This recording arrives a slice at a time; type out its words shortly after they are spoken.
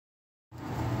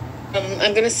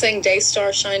I'm going to sing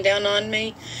Daystar Shine Down on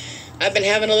Me. I've been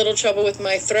having a little trouble with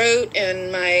my throat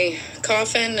and my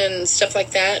coughing and stuff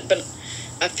like that, but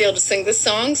I feel to sing this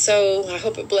song, so I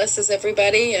hope it blesses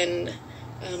everybody, and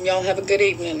y'all have a good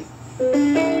evening.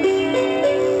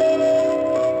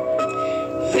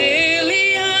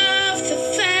 Lily of the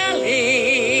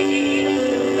valley,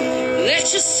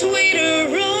 let your sweet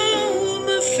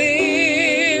aroma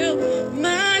fill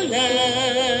my life.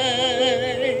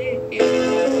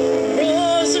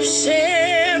 Rose of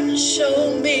Sharon,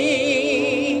 show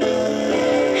me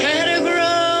how to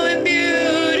grow in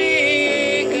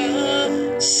beauty,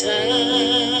 God's side.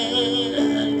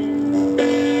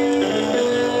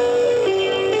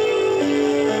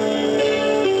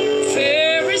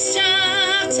 Fairest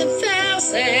of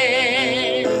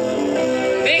 10,000,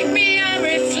 make me a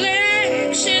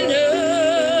reflection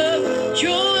of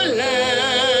your light.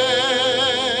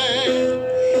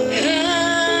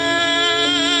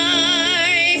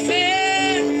 High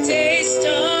fair day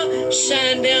star,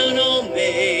 shine down on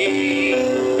me.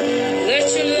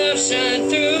 Let your love shine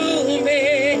through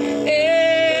me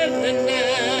in the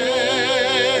night.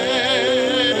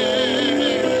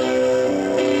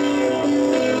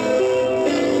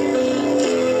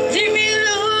 Lead me,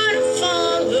 Lord, to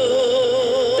follow.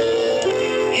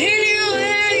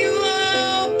 Anywhere you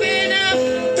open up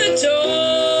the door.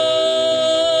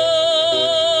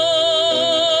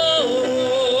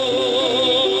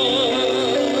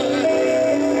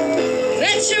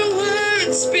 Let your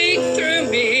word speak through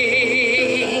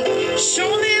me. Show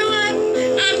me what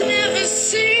I've never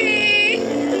seen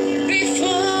before.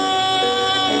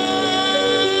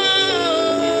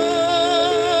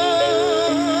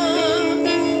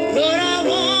 Lord, I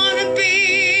want to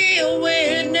be a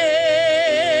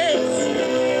witness.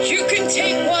 You can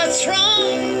take what's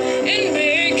wrong and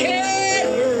make it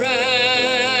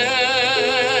right.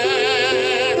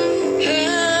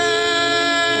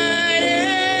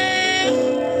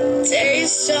 Hide day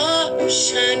star,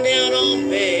 shine down on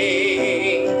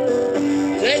me.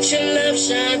 Let your love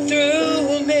shine through